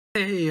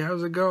Hey,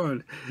 how's it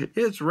going?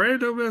 It's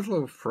Rando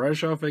Mithlow,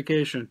 fresh off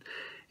vacation,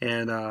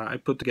 and I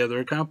put together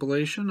a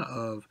compilation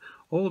of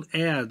old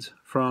ads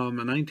from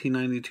a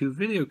 1992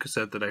 video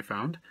cassette that I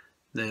found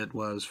that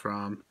was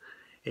from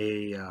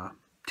a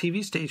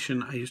TV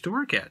station I used to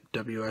work at,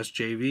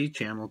 WSJV,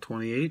 Channel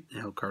 28,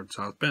 Elkhart,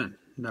 South Bend,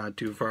 not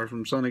too far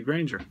from Sunny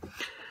Granger.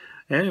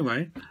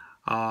 Anyway,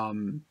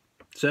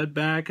 sit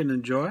back and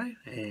enjoy,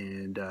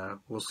 and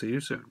we'll see you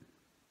soon.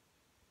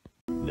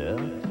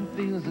 Nothing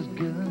feels as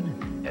good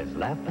as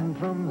laughing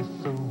from the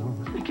soul.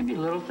 It can be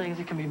little things,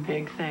 it can be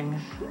big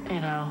things, you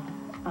know.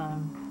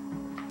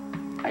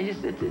 It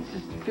just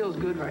feels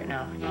good right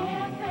now.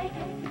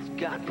 It's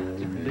got to be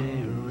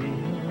real.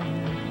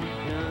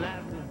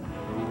 Laughing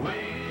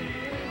away,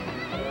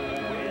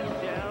 it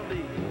shall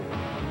be.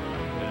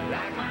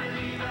 Like my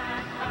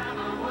Levi's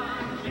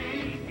 501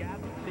 jeans. Got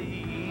to be.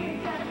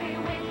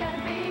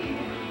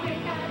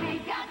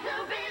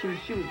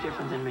 She was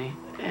different than me,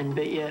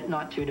 but yet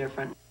not too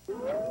different.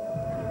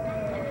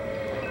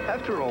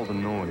 After all the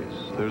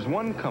noise, there's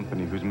one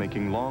company who's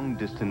making long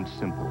distance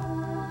simple.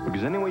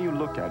 Because any way you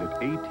look at it,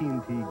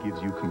 AT&T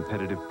gives you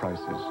competitive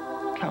prices.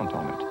 Count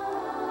on it.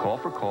 Call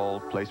for call,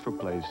 place for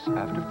place.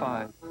 After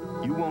 5,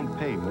 you won't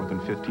pay more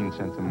than 15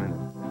 cents a minute.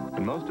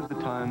 And most of the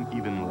time,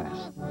 even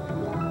less.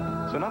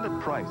 So now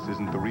that price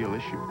isn't the real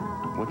issue,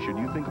 what should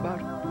you think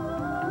about?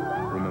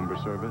 Remember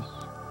service,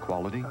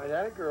 quality. Hi,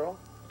 that girl.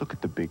 Look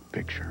at the big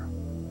picture.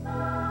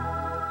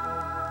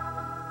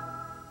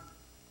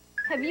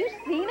 Have you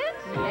seen it?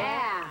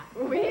 Yeah,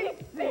 we've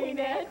seen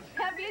it.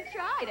 Have you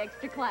tried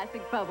extra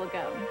classic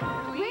bubblegum?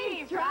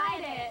 We've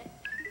tried it.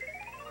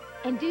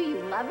 And do you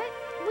love it?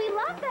 We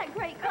love that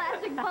great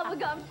classic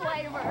bubblegum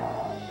flavor.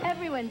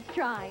 Everyone's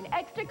trying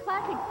extra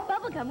classic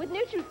bubblegum with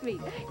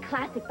NutraSweet.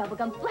 Classic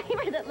bubblegum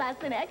flavor that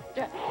lasts an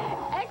extra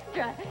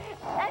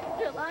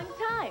long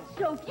time.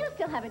 So if you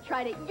still haven't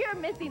tried it, you're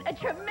missing a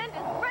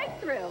tremendous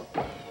breakthrough.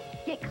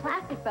 Get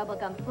classic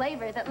bubblegum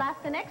flavor that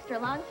lasts an extra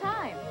long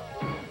time.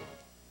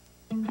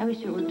 I wish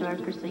it were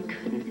darker so I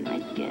couldn't see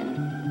my skin.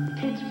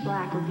 Pitch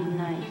black would be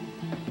nice.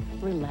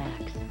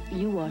 Relax.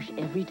 You wash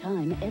every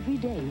time, every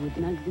day with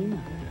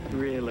Noxzema. You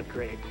really look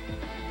great.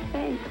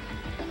 Thanks.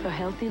 For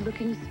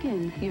healthy-looking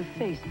skin, your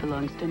face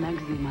belongs to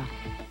Noxzema.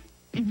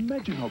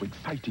 Imagine how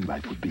exciting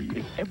life would be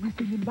if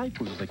everything in life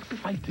was as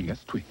exciting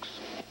as Twix.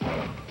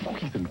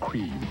 Cookies and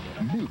cream,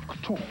 milk,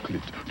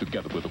 chocolate,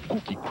 together with a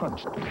cookie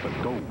crunch, the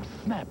gold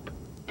snap.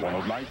 One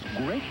of life's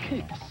great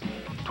kicks,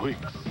 Twix.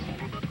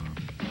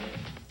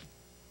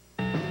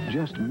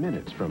 Just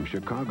minutes from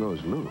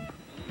Chicago's Loop,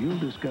 you'll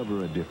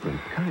discover a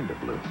different kind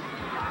of loop.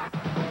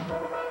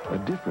 A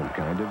different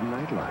kind of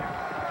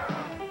nightlife.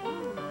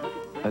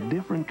 A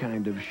different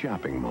kind of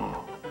shopping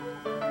mall.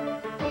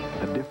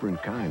 A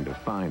different kind of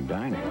fine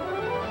dining.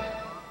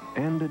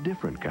 And a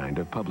different kind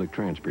of public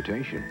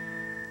transportation.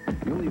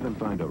 You'll even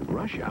find a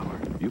rush hour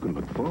you can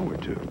look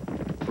forward to.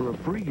 For a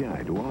free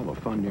guide to all the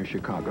fun near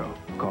Chicago,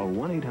 call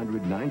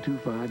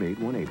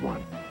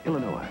 1-800-925-8181.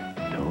 Illinois,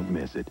 don't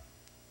miss it.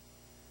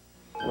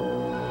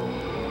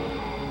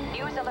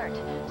 News alert.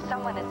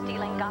 Someone is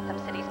stealing Gotham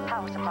City's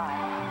power supply.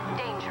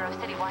 Danger of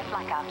citywide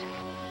blackout.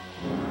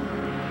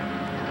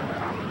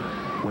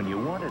 When you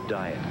want a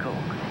Diet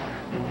Coke,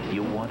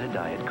 you want a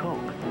Diet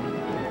Coke.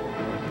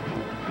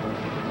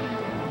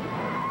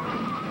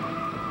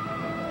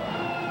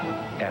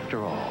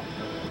 After all,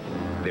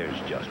 there's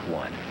just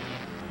one.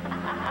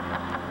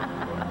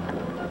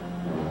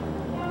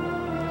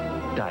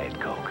 Diet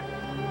Coke.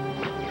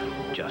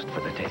 Just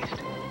for the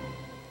taste.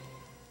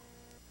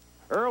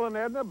 Earl and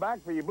Edna, back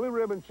for your Blue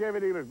Ribbon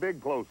Chevy dealer's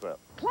big close-up.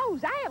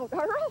 Close out,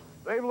 Earl.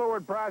 They've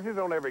lowered prices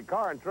on every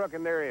car and truck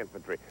in their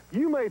infantry.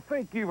 You may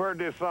think you've heard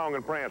this song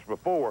and prance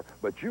before,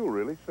 but you'll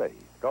really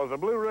save. Because the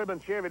Blue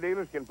Ribbon Chevy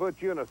dealers can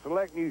put you in a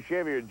select new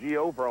Chevy or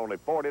Geo for only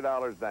 $40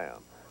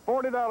 down.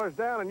 $40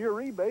 down and your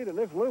rebate, and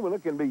this Lumina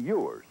can be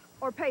yours.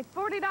 Or pay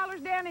 $40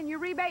 down in your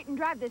rebate and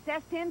drive this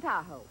S10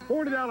 Tahoe.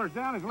 $40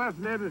 down is less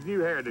than Edna's new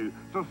hairdo.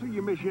 So see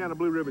you Michiana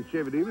Blue Ribbon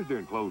Chevy dealers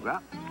during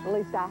closeout. At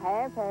least I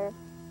have hair.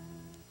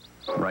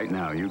 Right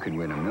now, you can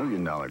win a $1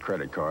 million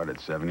credit card at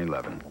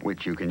 7-Eleven,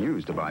 which you can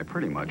use to buy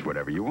pretty much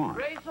whatever you want.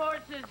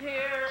 Racehorses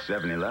here.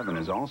 7-Eleven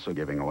is also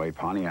giving away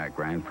Pontiac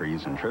Grand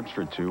Prix and trips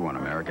for 2 on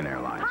American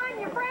Airlines.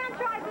 Your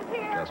franchise is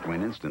here. Just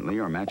win instantly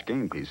or match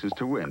game pieces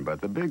to win,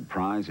 but the big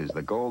prize is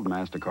the gold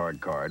MasterCard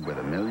card with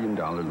a $1 million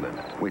limit,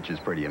 which is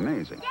pretty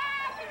amazing. Yes,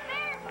 it's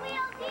Ferris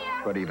wheels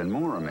here. But even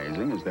more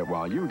amazing is that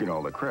while you get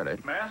all the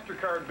credit,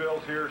 MasterCard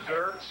bills here,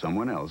 sir.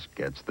 someone else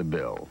gets the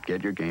bill.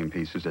 Get your game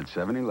pieces at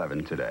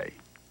 7-Eleven today.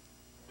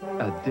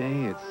 A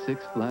day at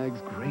Six Flags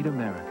Great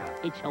America.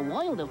 It's a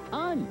world of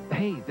fun.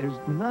 Hey, there's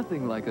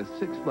nothing like a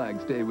Six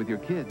Flags day with your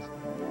kids.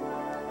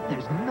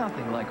 There's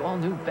nothing like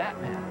all-new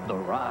Batman, the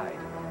ride.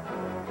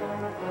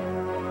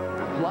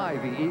 Fly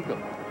the Eagle.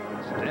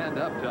 Stand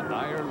up to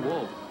Iron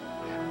Wolf.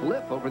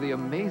 Flip over the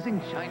amazing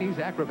Chinese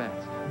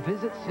acrobats.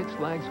 Visit Six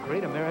Flags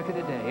Great America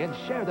today and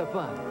share the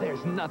fun.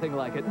 There's nothing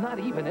like it, not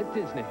even at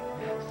Disney.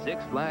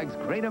 Six Flags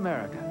Great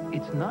America.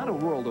 It's not a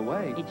world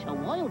away. It's a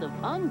world of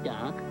fun,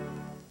 Doc.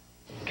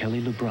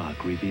 Kelly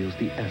LeBrock reveals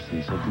the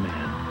essence of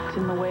man. It's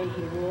in the way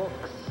he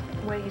looks,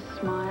 the way he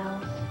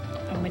smiles,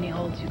 and when he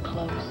holds you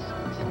close.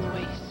 It's in the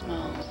way he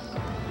smells.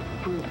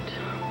 Brute.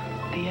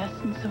 The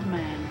essence of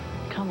man.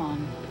 Come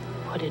on,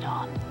 put it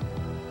on.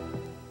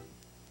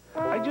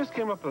 I just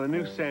came up with a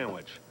new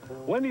sandwich.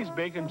 Wendy's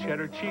Bacon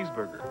Cheddar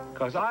Cheeseburger,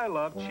 because I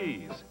love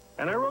cheese.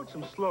 And I wrote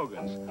some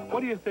slogans.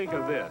 What do you think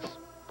of this?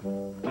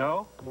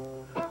 No?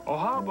 Oh,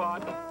 how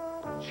about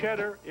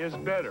cheddar is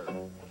better?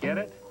 Get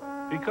it?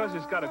 Because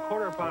it's got a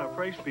quarter pound of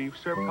fresh beef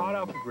served hot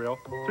off the grill,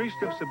 3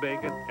 strips of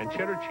bacon, and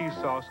cheddar cheese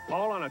sauce,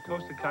 all on a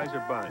toasted Kaiser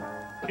bun.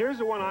 Here's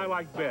the one I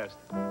like best.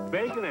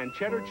 Bacon and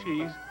cheddar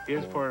cheese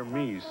is for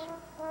me's.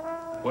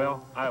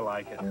 Well, I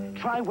like it.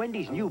 Try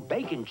Wendy's new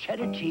Bacon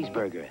Cheddar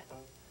Cheeseburger.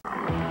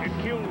 It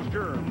kills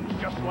germs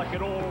just like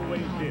it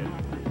always did.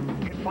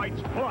 It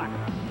fights plaque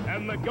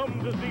and the gum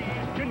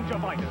disease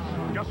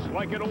gingivitis just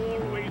like it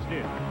always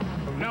did.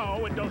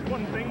 Now it does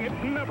one thing it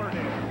never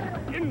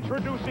did.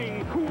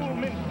 Introducing Cool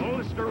Mint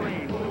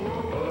Listerine.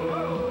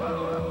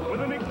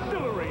 With an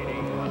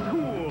exhilarating,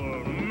 cool,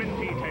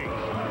 minty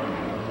taste.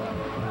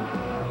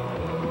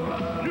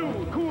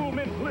 New Cool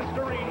Mint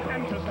Listerine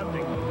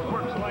Antiseptic.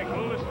 Works like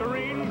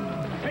Listerine,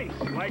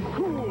 tastes like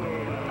cool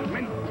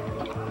mint.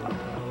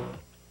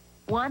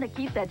 Want to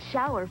keep that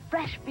shower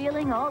fresh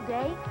feeling all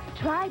day?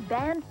 Try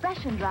Ban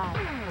Fresh and Dry.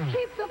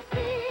 Keep the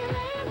feeling,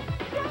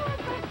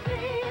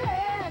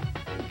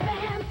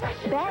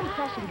 Ban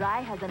Fresh and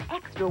Dry has an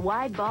extra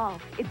wide ball.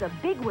 It's a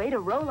big way to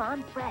roll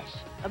on fresh,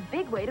 a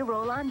big way to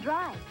roll on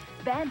dry.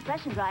 Ban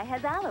Fresh and Dry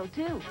has aloe,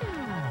 too.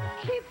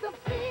 Keep the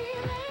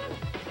feeling,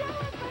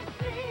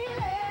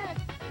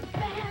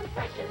 Ban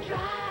Fresh and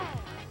Dry.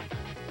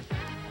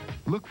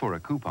 Look for a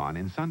coupon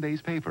in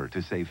Sunday's paper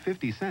to save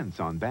 50 cents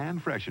on Ban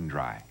Fresh and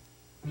Dry.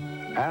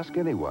 Ask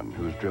anyone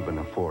who's driven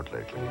a Ford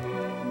lately.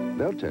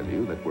 They'll tell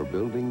you that we're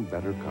building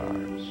better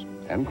cars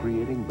and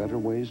creating better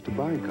ways to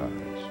buy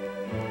cars.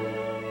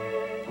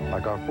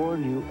 Like our 4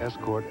 new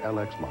Escort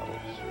LX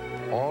models.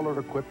 All are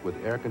equipped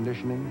with air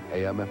conditioning,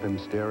 AM/FM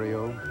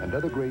stereo, and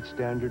other great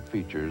standard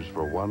features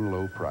for one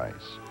low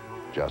price.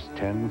 Just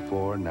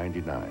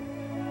 $10,499.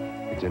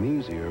 It's an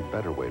easier,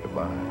 better way to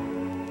buy.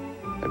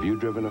 Have you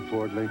driven a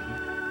Ford lately?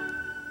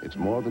 It's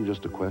more than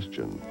just a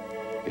question.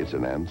 It's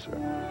an answer.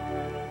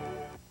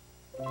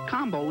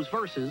 Combos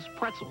versus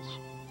pretzels.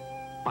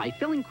 By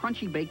filling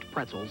crunchy baked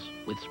pretzels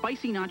with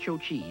spicy nacho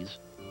cheese,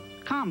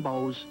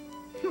 Combos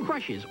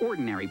crushes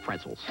ordinary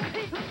pretzels.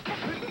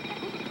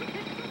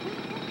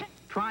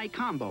 Try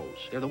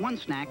Combos. They're the one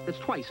snack that's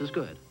twice as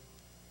good.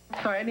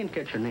 Sorry, I didn't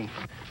catch your name.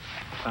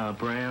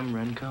 Bram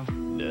Renko?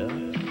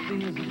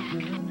 Nothing is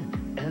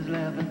good as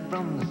laughing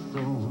from the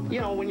soul.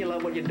 You know, when you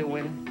love what you're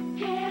doing.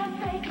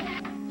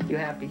 You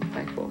happy?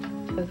 Thanks, folks.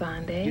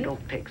 Bazande. You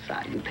don't take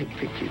sides, you take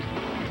pictures.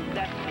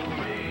 That's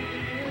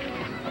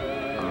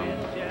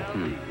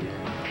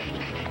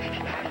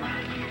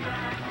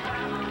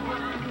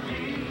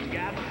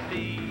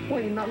What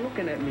are you not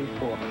looking at me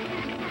for?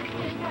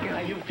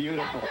 God, you're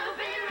beautiful.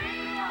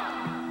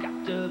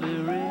 Got to be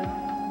real.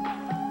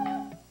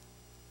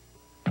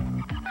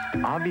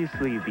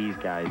 Obviously, these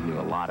guys knew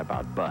a lot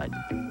about Bud.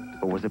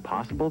 But was it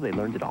possible they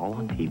learned it all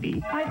on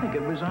TV? I think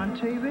it was on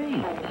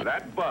TV.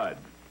 That Bud,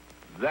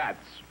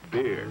 that's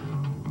beer.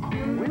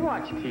 We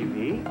watch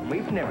TV.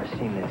 We've never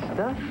seen this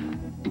stuff.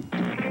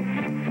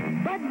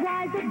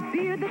 Budweiser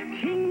beer, the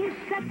king is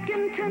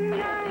second to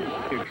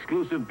none.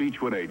 Exclusive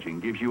Beechwood aging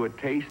gives you a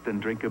taste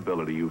and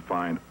drinkability you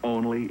find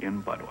only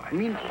in Budweiser. I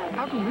mean,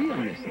 how come we have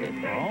missed it?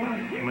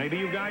 Well, maybe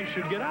you guys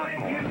should get out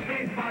more.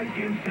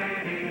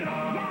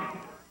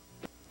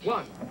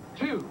 1,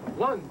 2,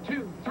 1,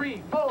 2,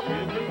 3, 4. Give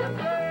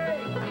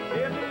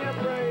me a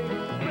break. Give me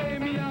a break. Play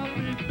me out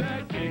with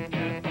that Kit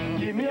Kat.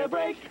 Give me a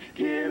break.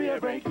 Give me a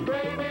break.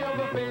 Break me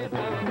over fifth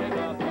and make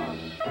a pop.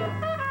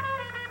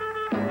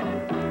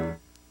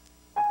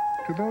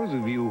 To those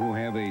of you who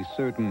have a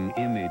certain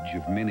image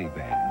of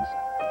minivans,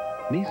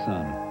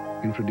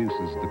 Nissan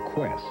introduces the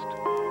Quest.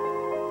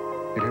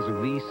 It has a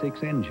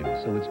V6 engine,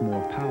 so it's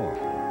more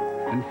powerful,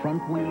 and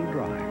front-wheel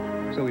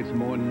drive, so it's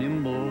more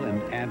nimble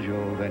and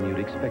agile than you'd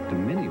expect a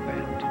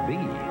minivan to be.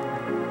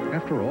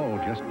 After all,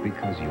 just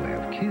because you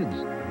have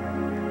kids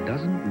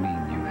doesn't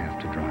mean you have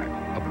to drive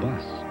a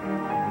bus.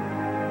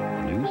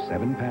 The new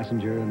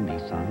 7-passenger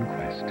Nissan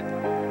Quest.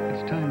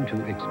 It's time to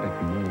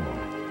expect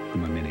more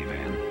from a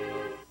minivan.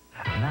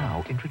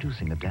 Now,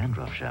 introducing a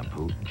dandruff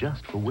shampoo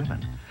just for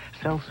women.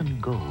 Selsun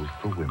Gold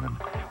for women.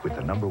 With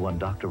the #1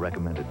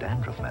 doctor-recommended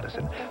dandruff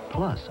medicine,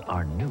 plus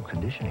our new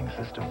conditioning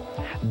system.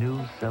 New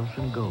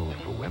Selsun Gold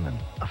for women.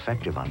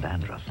 Effective on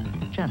dandruff,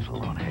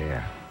 gentle on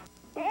hair.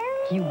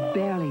 You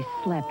barely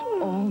slept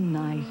all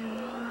night.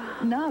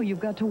 Now you've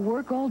got to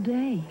work all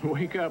day.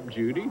 Wake up,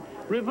 Judy.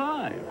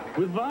 Revive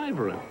with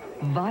Vibrant.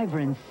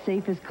 Vibrant's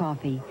safe as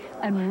coffee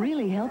and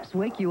really helps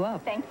wake you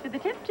up. Thanks for the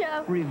tip,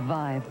 Joe.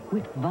 Revive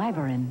with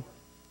Vibrant.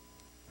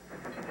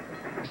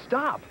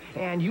 Stop,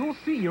 and you'll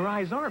see your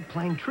eyes aren't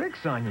playing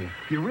tricks on you.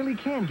 You really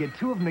can get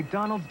 2 of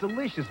McDonald's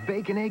delicious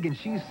bacon, egg, and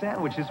cheese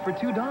sandwiches for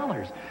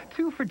 $2.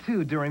 2 for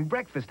 2 during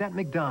breakfast at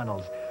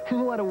McDonald's.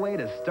 What a way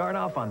to start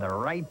off on the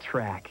right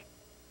track.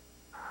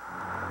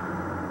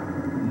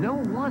 No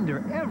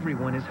wonder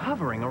everyone is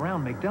hovering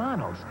around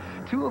McDonald's.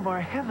 2 of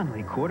our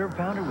heavenly Quarter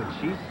Pounder with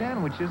cheese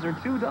sandwiches are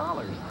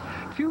 $2.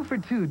 2 for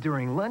 2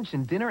 during lunch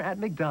and dinner at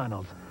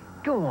McDonald's.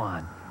 Go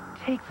on,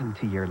 take them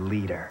to your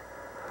leader.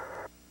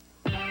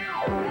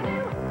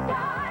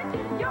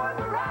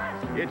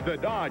 It's the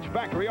Dodge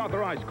Factory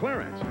Authorized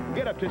Clearance.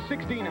 Get up to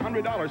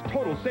 $1,600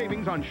 total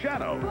savings on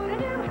Shadow.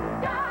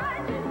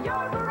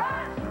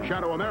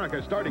 Shadow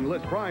America's starting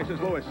list price as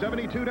low as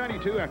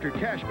 $72.92 after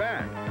cash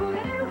back.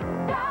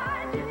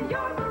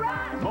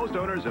 Most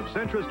owners of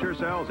Centris,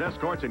 Tercels,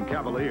 Escorts, and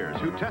Cavaliers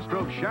who test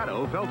drove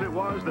Shadow felt it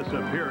was the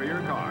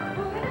superior car.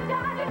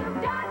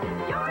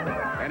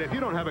 And if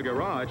you don't have a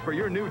garage for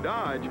your new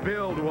Dodge,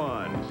 build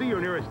one. See your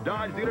nearest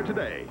Dodge dealer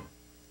today.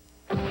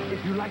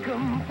 If you like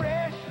them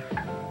fresh,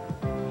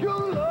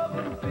 you'll love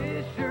them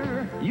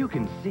Fisher. You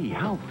can see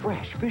how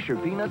fresh Fisher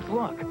peanuts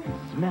look,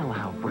 smell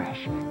how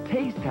fresh,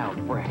 taste how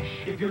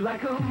fresh. If you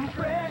like them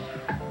fresh,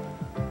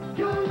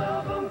 you'll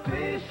love them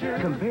Fisher.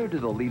 Compared to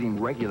the leading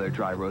regular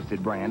dry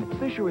roasted brand,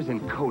 Fisher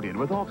isn't coated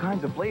with all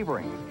kinds of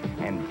flavorings.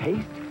 And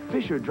taste,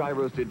 Fisher dry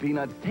roasted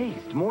peanuts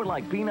taste more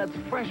like peanuts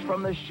fresh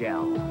from the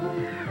shell.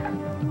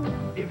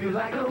 If you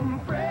like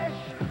them fresh,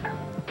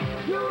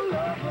 you'll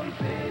love them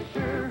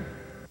Fisher.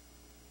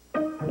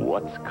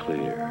 What's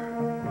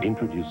clear?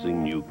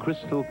 Introducing new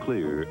crystal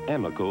clear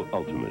Amoco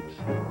Ultimates.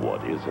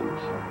 What isn't?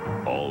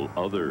 All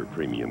other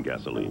premium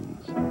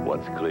gasolines.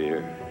 What's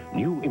clear?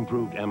 New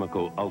improved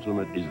Amoco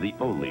Ultimate is the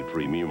only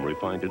premium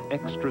refined an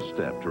extra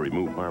step to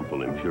remove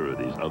harmful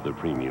impurities other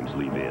premiums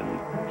leave in.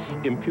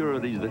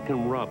 Impurities that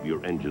can rob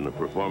your engine of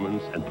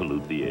performance and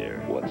pollute the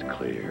air. What's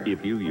clear?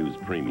 If you use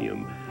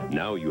premium,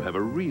 now you have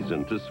a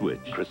reason to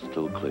switch.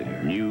 Crystal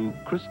clear. New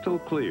crystal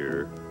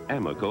clear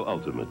Amoco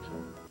Ultimate.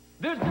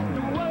 There's just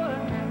one,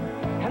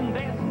 and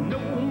there's no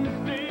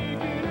mistake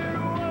in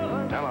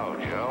it. Hello,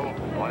 Joe.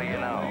 What do you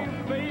know?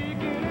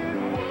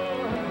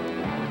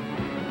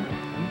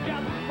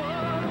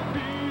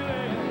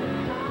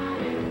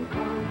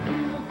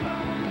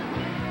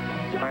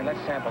 All right,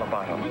 let's sample a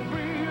bottle.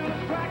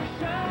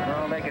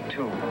 I'll make it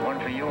 2. 1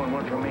 for you and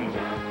 1 for me.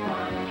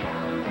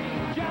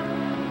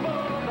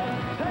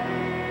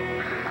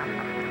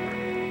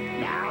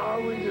 Now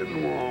we get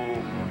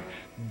warm.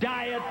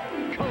 Diet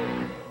Coke.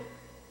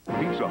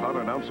 Pizza Hut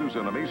announces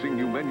an amazing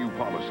new menu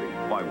policy.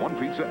 Buy 1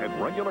 pizza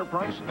at regular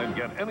price and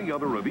get any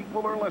other of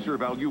equal or lesser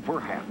value for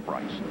half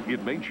price.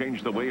 It may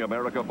change the way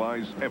America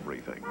buys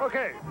everything.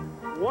 Okay,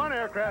 1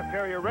 aircraft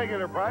carrier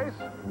regular price.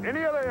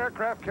 Any other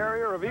aircraft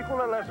carrier of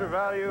equal or lesser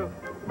value,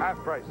 half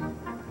price.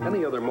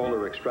 Any other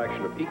molar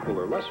extraction of equal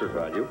or lesser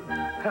value,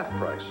 half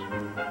price.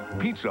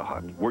 Pizza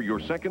Hut, where your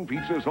second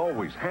pizza is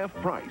always half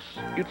price.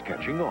 It's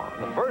catching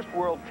on. The first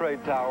World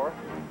Trade Tower,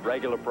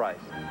 regular price.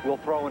 We'll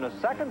throw in a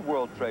second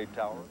World Trade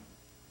Tower.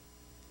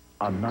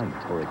 A night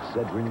for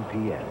Excedrin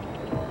PM.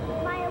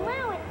 My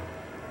allowance.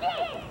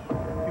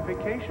 Your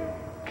vacation?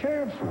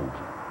 Careful.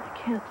 I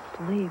can't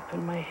sleep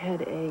and my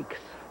head aches.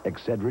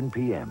 Excedrin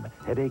PM.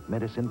 Headache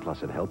medicine,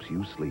 plus it helps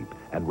you sleep.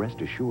 And rest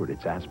assured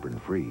it's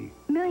aspirin-free.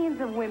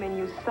 Millions of women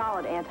use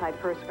solid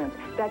antiperspirants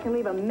that can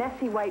leave a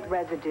messy white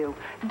residue.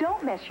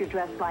 Don't mess your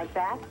dress like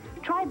that.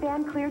 Try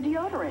Ban Clear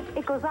deodorant.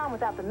 It goes on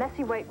without the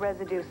messy white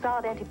residue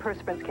solid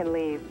antiperspirants can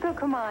leave. So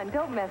come on,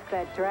 don't mess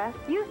that dress.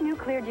 Use new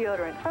Clear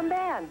deodorant from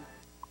Ban.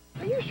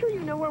 Are you sure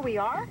you know where we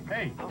are?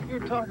 Hey, you're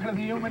talking to the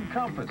human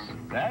compass.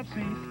 That's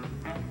east.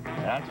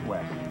 That's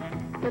west.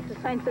 But the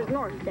sign says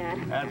north,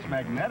 Dad. That's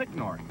magnetic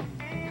north.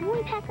 Have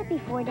we passed it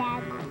before,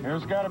 Dad?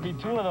 There's got to be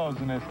 2 of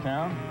those in this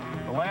town.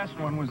 The last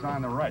one was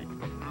on the right.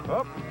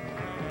 Oh,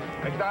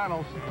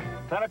 McDonald's,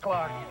 10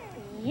 o'clock.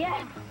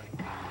 Yes!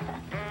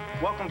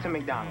 Welcome to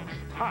McDonald's.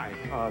 Hi,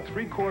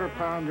 3/4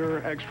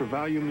 pounder, extra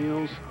value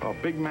meals, a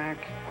Big Mac,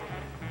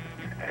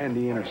 and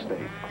the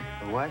interstate.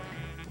 What?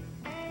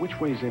 Which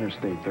way's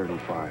Interstate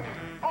 35?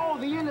 Oh,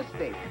 the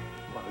interstate.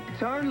 Well,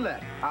 turn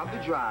left out the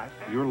drive.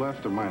 Your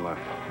left or my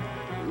left?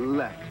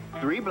 Left.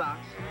 3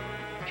 blocks.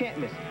 Can't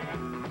miss it.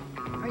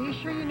 Are you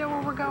sure you know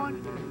where we're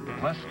going?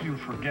 Lest you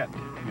forget,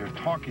 you're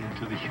talking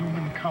to the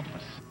human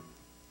compass.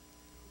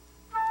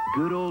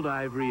 Good old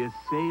Ivory is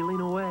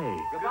sailing away.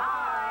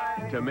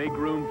 Goodbye! To make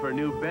room for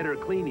new, better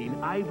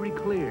cleaning, Ivory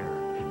Clear.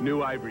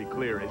 New Ivory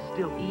Clear is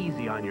still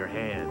easy on your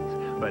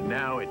hands, but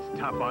now it's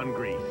tough on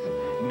grease.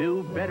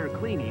 New, better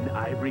cleaning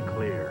Ivory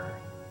Clear.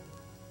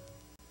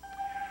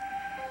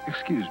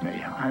 Excuse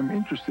me, I'm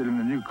interested in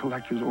the new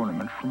collector's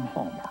ornament from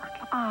Hallmark.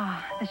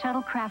 Ah, the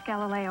shuttlecraft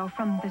Galileo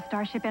from the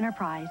Starship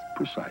Enterprise.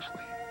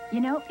 Precisely. You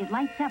know, it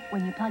lights up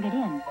when you plug it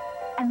in.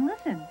 And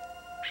listen.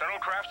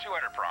 Shuttlecraft to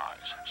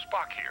Enterprise.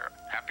 Spock here.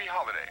 Happy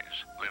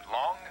holidays. Live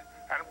long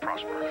and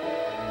prosper.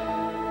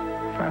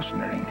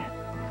 Fascinating.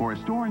 For a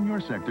store in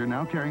your sector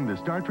now carrying the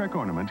Star Trek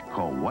ornament,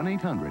 call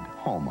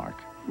 1-800-HALLMARK.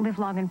 Live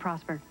long and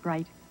prosper,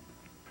 right?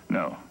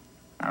 No.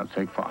 I'll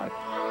take 5.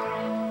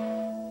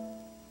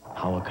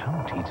 how a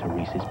count eats a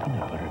Reese's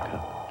peanut butter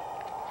cup.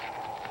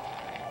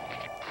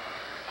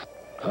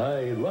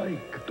 I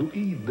like to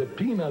eat the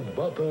peanut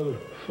butter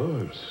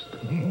first.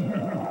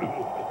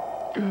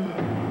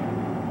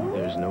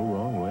 There's no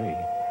wrong way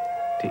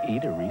to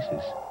eat a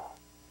Reese's.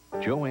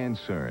 Joanne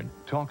Cern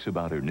talks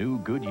about her new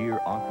Goodyear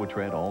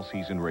Aquatred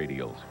all-season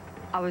radials.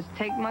 I was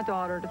taking my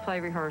daughter to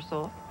play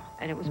rehearsal,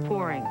 and it was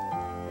pouring.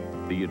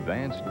 The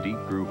advanced Deep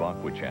Groove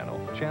Aqua Channel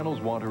channels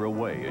water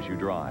away as you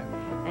drive.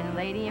 And the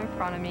lady in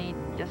front of me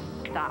just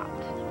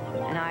stopped.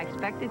 And I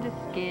expected to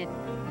skid,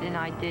 and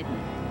I didn't.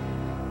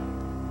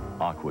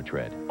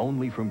 Aquatred,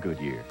 only from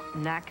Goodyear.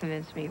 And that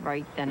convinced me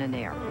right then and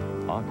there.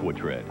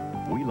 Aquatred,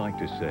 we like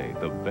to say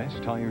the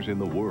best tires in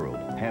the world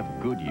have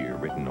Goodyear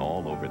written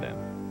all over them.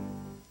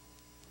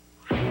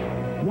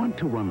 Want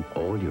to run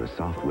all your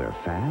software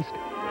fast?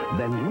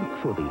 Then look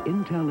for the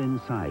Intel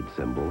Inside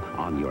symbol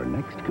on your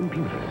next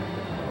computer.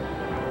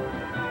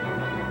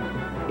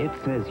 It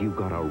says you've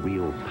got a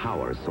real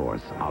power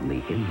source on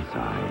the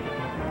inside.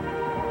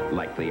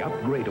 Like the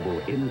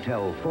upgradable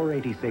Intel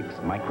 486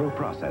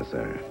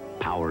 microprocessor.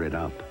 Power it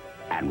up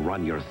and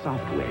run your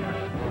software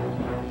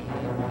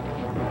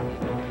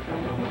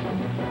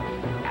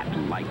at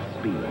light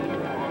speed.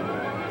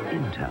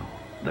 Intel,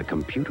 the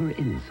computer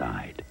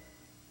inside.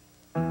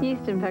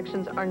 Yeast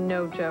infections are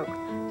no joke,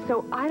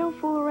 so I don't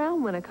fool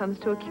around when it comes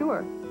to a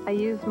cure. I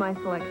use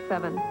MySelect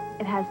 7.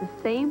 It has the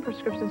same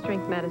prescription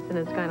strength medicine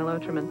as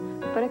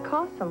gyne-lotrimin, but it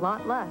costs a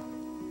lot less.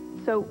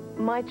 So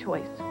my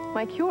choice,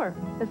 my cure,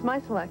 is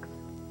MySelect.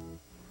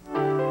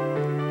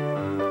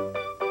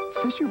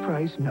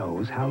 Fisher-Price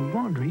knows how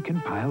laundry can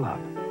pile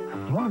up.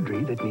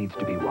 Laundry that needs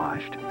to be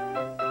washed,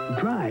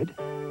 dried,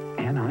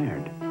 and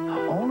ironed.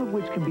 All of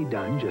which can be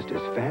done just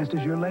as fast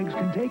as your legs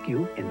can take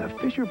you in the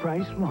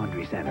Fisher-Price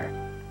Laundry Center.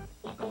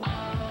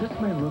 This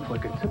may look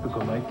like a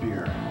typical night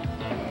beer,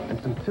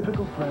 and some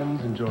typical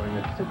friends enjoying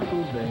a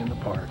typical day in the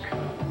park.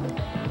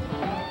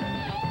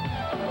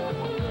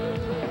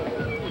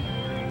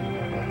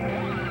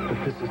 But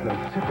this is no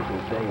typical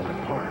day in the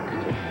park.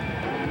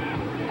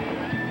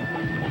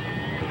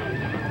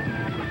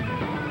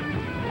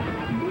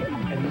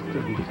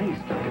 Doesn't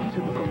taste like a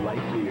typical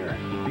light beer,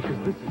 because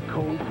this is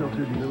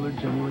cold-filtered Miller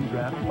Genuine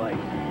Draft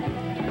Light.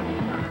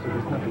 So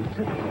there's nothing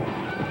typical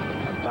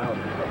about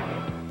it.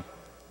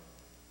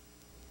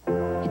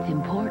 It's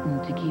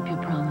important to keep your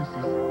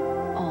promises,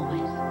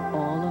 always,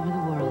 all over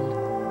the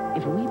world.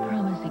 If we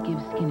promise it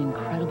gives skin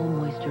incredible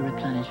moisture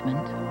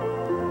replenishment,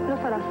 Lo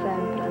farà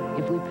sempre.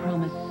 if we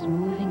promise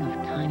smoothing of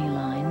tiny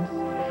lines,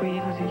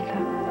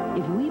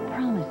 if we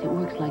promise it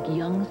works like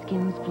young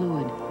skin's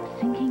fluid,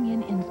 sinking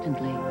in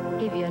instantly.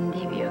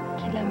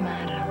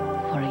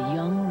 For a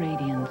young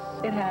radiance.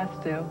 It has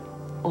to.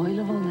 Oil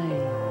of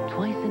Olay,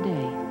 twice a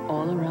day,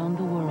 all around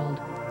the world.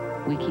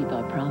 We keep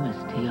our promise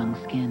to young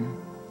skin.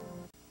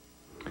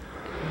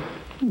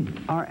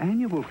 Are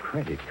annual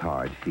credit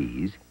card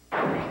fees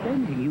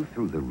sending you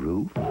through the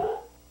roof?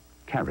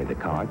 Carry the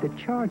card that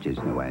charges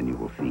no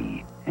annual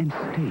fee and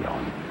stay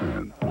on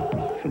firm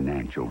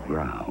financial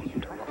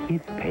ground.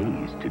 It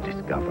pays to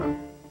discover.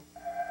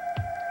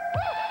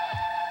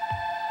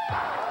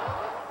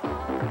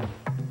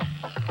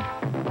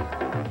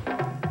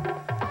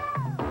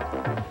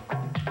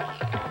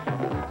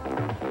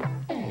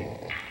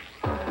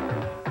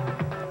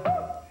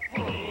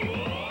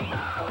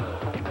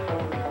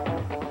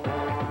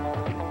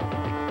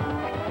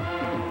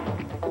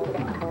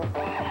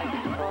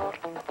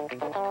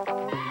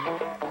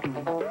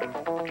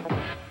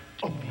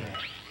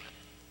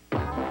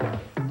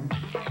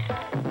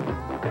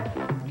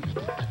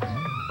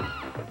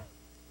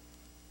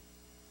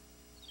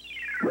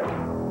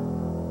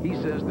 He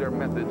says their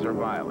methods are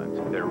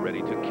violent, they're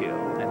ready to kill,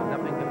 and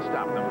nothing can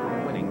stop them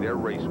from winning their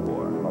race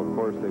war. Of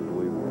course they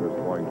believe that there's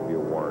going to be a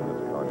war in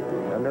this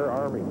country, and they're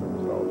arming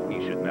themselves. He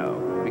should know,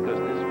 because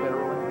this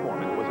federal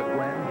informant was a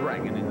grand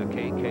dragon in the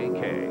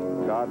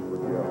KKK. God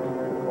forgive,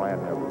 the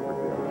plan never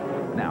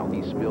forgives. Now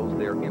he spills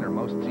their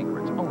innermost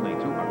secrets only to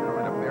a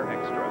current affair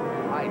extra.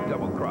 I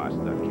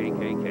double-crossed the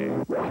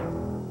KKK.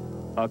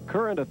 A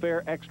Current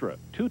Affair Extra,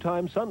 2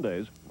 times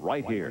Sundays,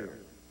 right here.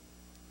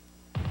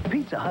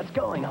 Pizza Hut's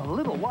going a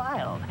little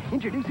wild.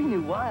 Introducing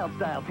new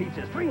wild-style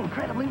pizzas. 3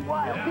 incredibly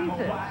wild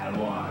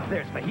pizzas.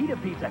 There's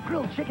fajita pizza,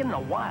 grilled chicken, and a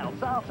wild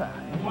salsa.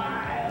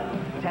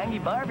 Tangy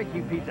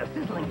barbecue pizza,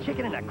 sizzling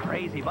chicken in a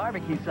crazy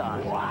barbecue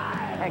sauce.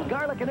 And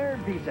garlic and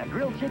herb pizza,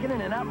 grilled chicken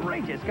in an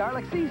outrageous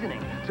garlic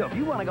seasoning. So if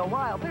you want to go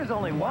wild, there's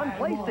only one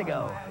place to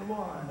go.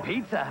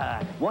 Pizza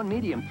Hut. 1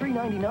 medium,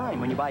 $3.99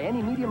 when you buy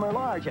any medium or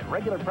large at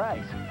regular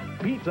price.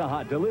 Pizza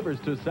Hut delivers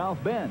to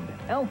South Bend,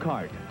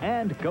 Elkhart,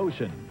 and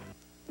Goshen.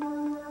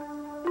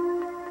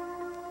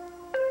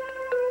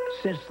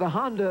 Since the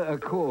Honda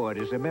Accord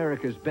is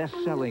America's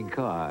best-selling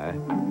car,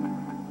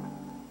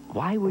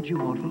 why would you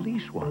want to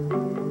lease one?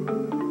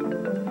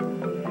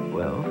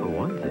 Well, for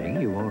one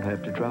thing, you won't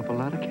have to drop a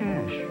lot of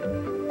cash.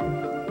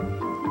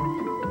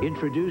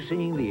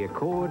 Introducing the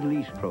Accord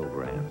Lease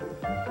Program.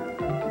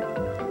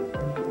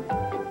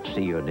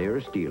 See your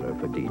nearest dealer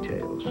for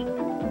details.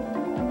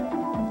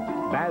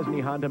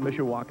 Vasney Honda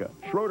Mishawaka,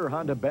 Schroeder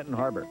Honda Benton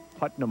Harbor,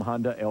 Putnam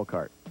Honda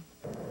Elkhart.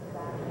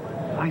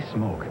 I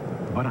smoke,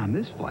 but on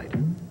this flight,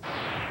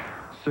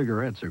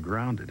 cigarettes are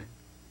grounded.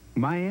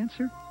 My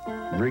answer?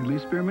 Wrigley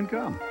Spearmint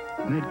Gum.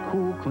 That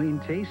cool, clean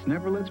taste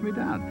never lets me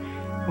down.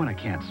 When I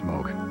can't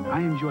smoke, I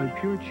enjoy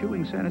pure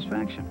chewing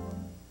satisfaction.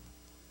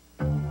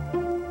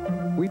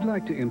 We'd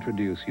like to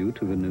introduce you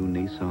to the new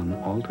Nissan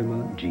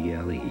Altima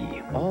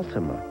GLE.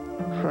 Altima?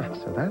 Huh,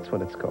 so that's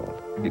what it's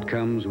called. It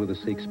comes with a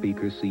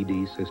 6-speaker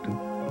CD system,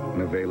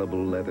 an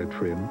available leather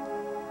trim.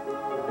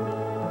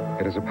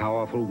 It has a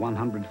powerful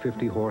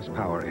 150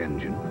 horsepower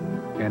engine,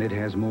 and it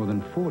has more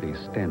than 40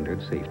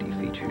 standard safety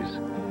features.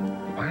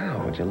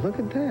 Wow, would you look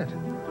at that?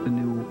 The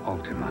new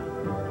Altima,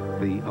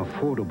 the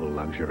affordable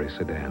luxury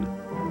sedan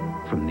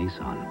from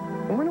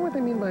Nissan. I wonder what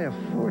they mean by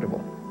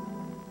affordable.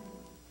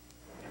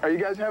 Are you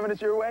guys having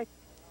it your way?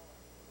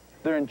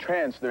 They're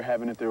entranced they're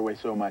having it their way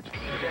so much.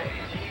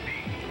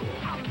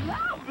 I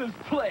love this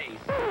place!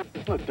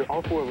 Look,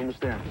 all 4 of them are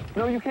staring.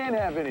 No, you can't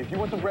have any. If you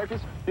want some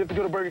breakfast, you have to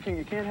go to Burger King.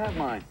 You can't have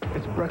mine.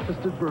 It's breakfast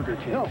at Burger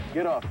King. No,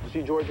 get off. You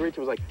see George reach? It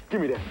was like, give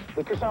me that.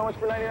 Liquor sandwich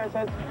for 99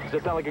 cents? Does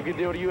that sound like a good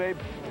deal to you, Abe?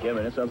 Yeah,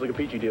 man, it sounds like a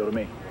peachy deal to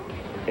me.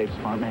 Abe's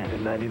smart man.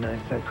 And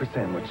 99 cents per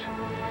sandwich.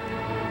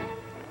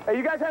 Hey,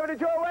 you guys having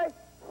it your way?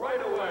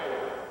 Right away.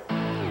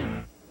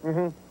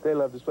 Mm-hmm. They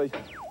love this place.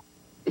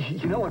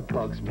 You know what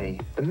bugs me?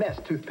 The mess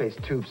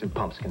toothpaste tubes and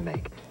pumps can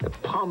make. The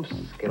pumps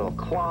get all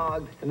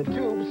clogged, and the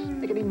tubes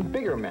make an even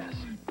bigger mess.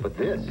 But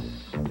this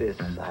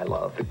I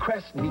love. The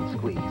Crest Neat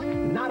Squeeze.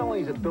 Not only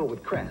is it filled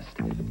with Crest,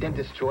 the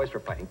dentist's choice for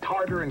fighting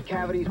tartar and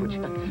cavities, which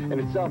in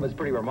itself is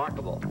pretty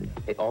remarkable,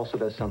 it also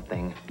does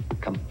something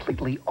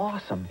completely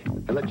awesome.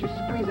 It lets you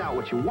squeeze out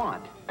what you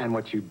want, and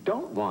what you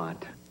don't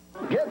want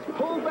gets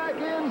pulled back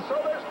in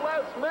so there's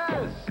less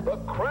mess. The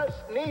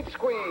Crest Neat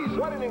Squeeze.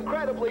 What an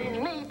incredibly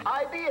neat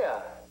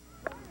idea.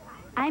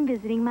 I'm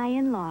visiting my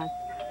in-laws.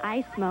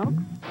 I smoke.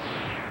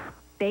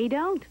 They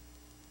don't.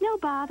 No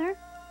bother.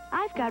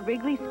 I've got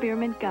Wrigley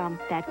Spearmint Gum.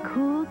 That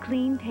cool,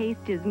 clean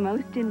taste is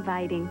most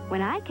inviting.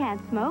 When I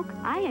can't smoke,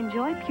 I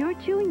enjoy pure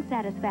chewing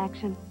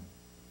satisfaction.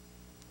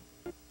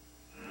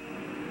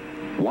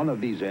 One of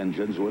these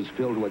engines was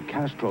filled with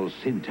Castrol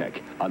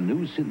Syntec, a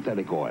new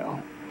synthetic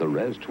oil. The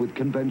rest with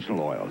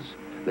conventional oils.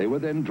 They were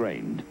then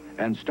drained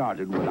and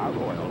started without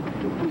oil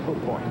to prove a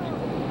point.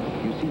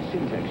 You see,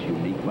 Syntec's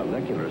unique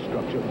molecular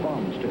structure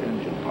bonds to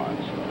engine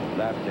parts.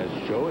 Lab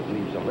tests show it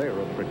leaves a layer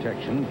of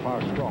protection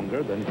far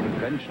stronger than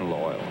conventional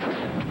oil.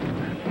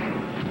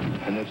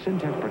 And if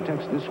Syntec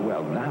protects this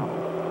well now,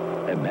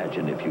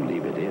 imagine if you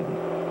leave it in.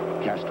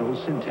 Castrol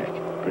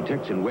Syntec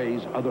protects in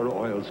ways other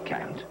oils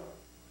can't.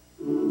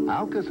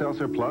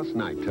 Alka-Seltzer Plus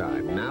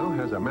Nighttime now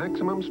has a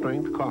maximum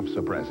strength cough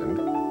suppressant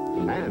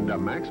and a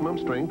maximum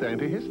strength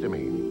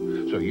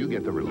antihistamine, so you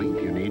get the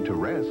relief you need to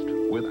rest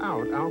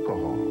without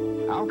alcohol.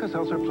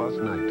 Alka-Seltzer Plus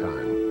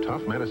Nighttime,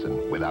 tough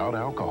medicine without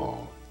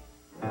alcohol.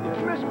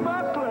 Miss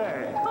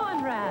Butler!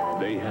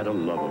 Conrad! They had a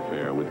love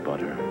affair with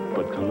butter,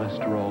 but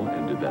cholesterol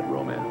ended that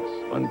romance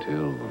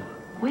until...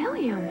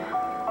 William!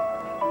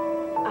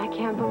 I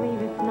can't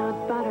believe it's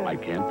not butter. I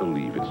can't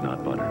believe it's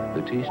not butter.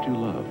 The taste you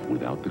love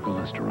without the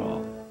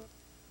cholesterol.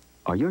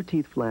 Are your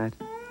teeth flat?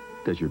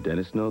 Does your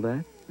dentist know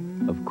that?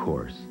 Of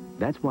course.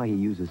 That's why he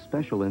uses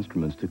special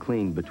instruments to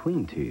clean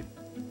between teeth.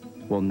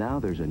 Well, now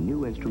there's a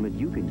new instrument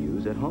you can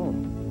use at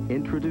home.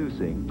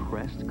 Introducing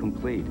Crest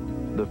Complete,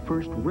 the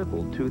first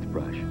rippled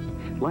toothbrush.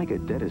 Like a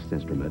dentist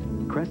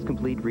instrument, Crest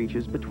Complete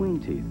reaches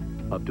between teeth,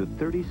 up to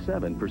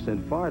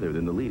 37% farther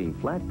than the leading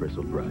flat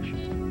bristled brush.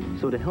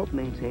 So to help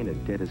maintain a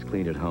dentist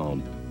clean at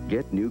home,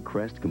 get new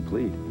Crest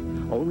Complete.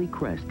 Only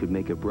Crest could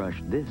make a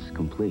brush this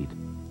complete.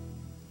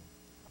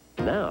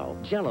 Now,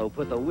 Jell-O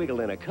put the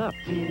wiggle in a cup.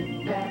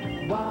 Did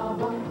that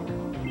wobble?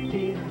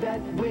 Did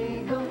that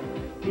wiggle?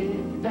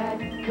 Did that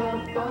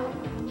cup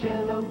of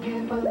Jell-O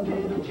give a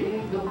little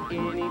jiggle?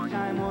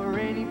 Anytime or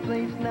any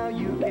place, now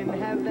you can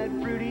have that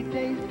fruity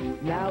taste.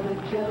 Now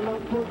that Jell-O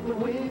put the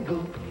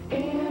wiggle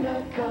in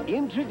a cup.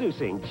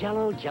 Introducing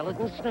Jell-O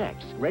Gelatin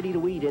Snacks, ready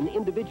to eat in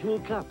individual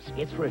cups.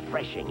 It's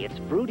refreshing, it's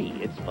fruity,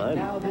 it's fun.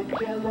 Now that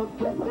Jell-O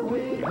put the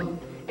wiggle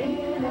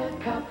in a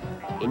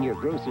cup. In your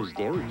grocer's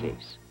dairy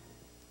case.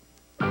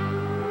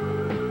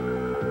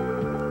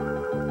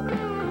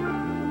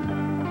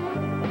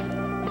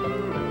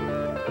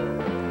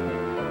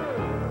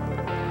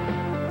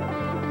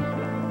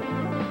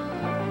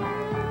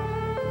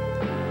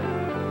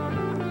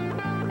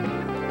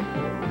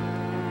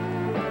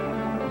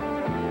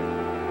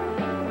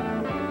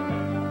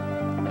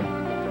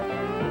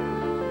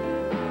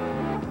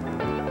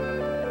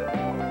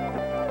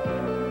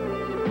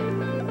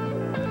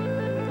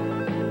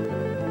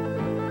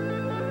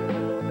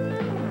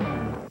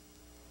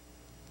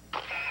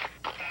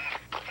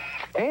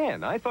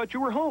 Ann, I thought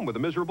you were home with a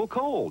miserable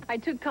cold. I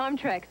took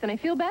Comtrex, and I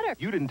feel better.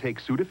 You didn't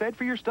take Sudafed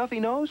for your stuffy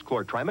nose?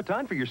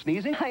 Chlortrimeton for your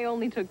sneezing? I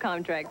only took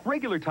Comtrex.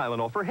 Regular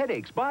Tylenol for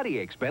headaches, body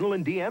aches,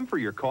 Benylin DM for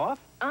your cough?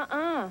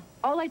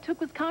 All I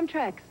took was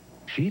Comtrex.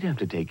 She'd have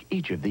to take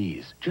each of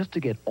these just to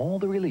get all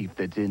the relief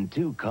that's in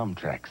 2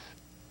 Comtrex.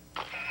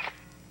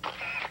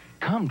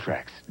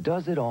 Comtrex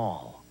does it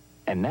all.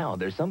 And now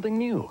there's something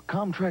new,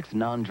 Comtrex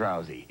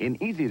Non-Drowsy,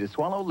 in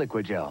easy-to-swallow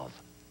liquid gels.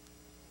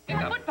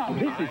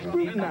 This is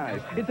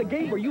Scrutinized. It's a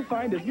game where you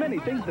find as many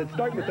things that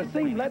start with the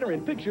same letter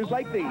in pictures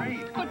like these.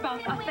 Football,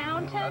 a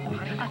fountain,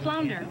 a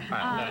flounder,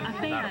 a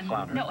fan.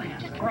 No,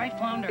 just a right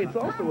flounder. It's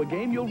also a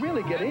game you'll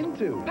really get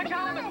into.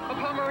 Pajamas, a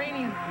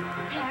Pomeranian.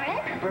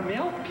 Parrot?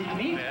 Vermeil,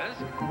 Pekinese. Yes.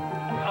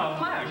 A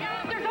flash.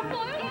 There's a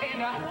balloon.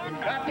 And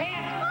a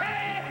pants.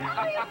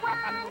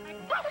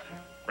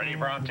 Ready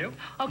for round two?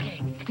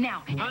 Okay,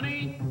 now.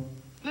 Honey,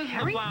 this is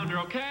the flounder,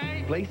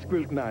 okay? Play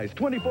Scrutinized.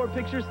 24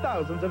 pictures,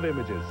 thousands of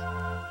images.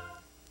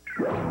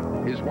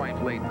 His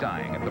wife lay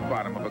dying at the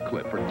bottom of a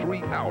cliff for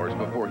 3 hours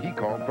before he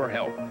called for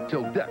help.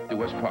 Till death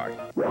do us part.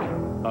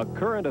 A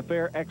current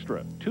affair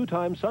extra, 2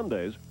 times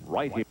Sundays,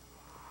 right here.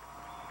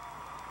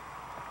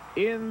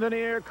 In the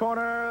near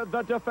corner,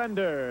 the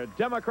defender,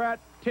 Democrat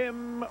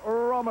Tim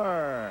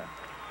Romer.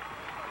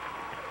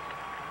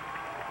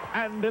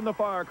 And in the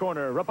far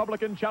corner,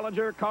 Republican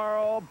challenger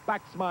Carl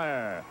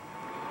Baxmeyer.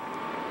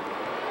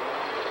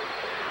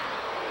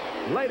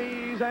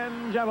 Ladies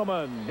and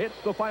gentlemen, it's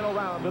the final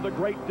round of the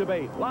great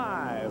debate,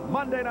 live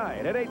Monday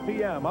night at 8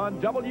 p.m.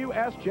 on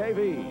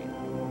WSJV.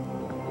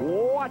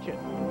 Watch it.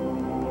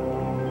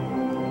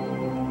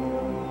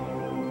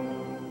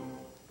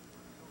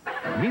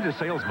 Meet a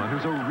salesman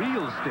who's a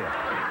real stiff.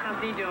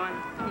 How's he doing?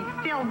 He's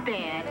still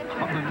bad.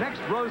 On the next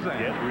Roseanne.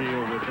 Get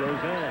real with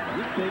Roseanne.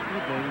 Weekday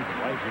evenings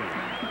right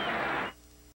here.